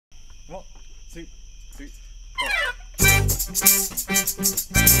1, 2, 3,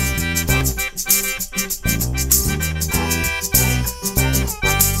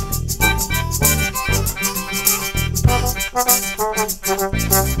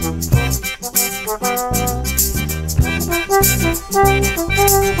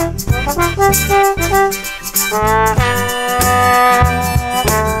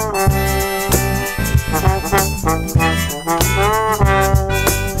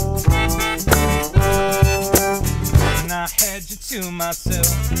 And I had you to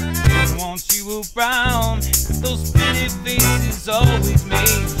myself, didn't want you around. Those pretty faces always made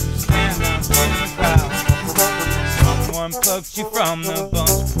you stand out from the crowd. Someone plucked you from the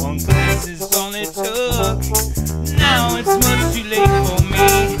bunch, one glance is all it took. Now it's much too late for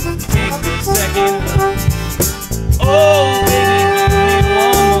me to take a second look. Oh baby, give me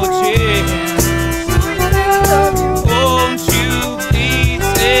one more chance. Won't you please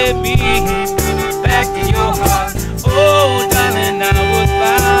let me back in your heart? Oh darling, I was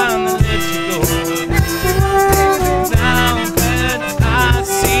bound to let you go. Now that I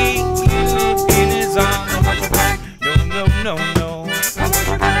see you in his arms, no, no, no, no.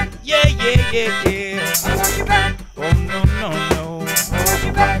 Yeah, yeah, yeah, yeah. Oh no, no, no.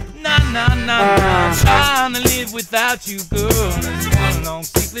 Nah, nah, nah, nah. Trying to live without you, girl. It's one long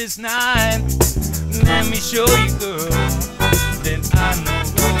sleepless night. Let me show you, girl, that I know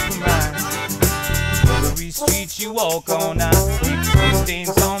wrong from right. Every street you walk on, I leave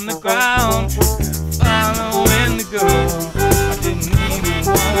stains on the ground.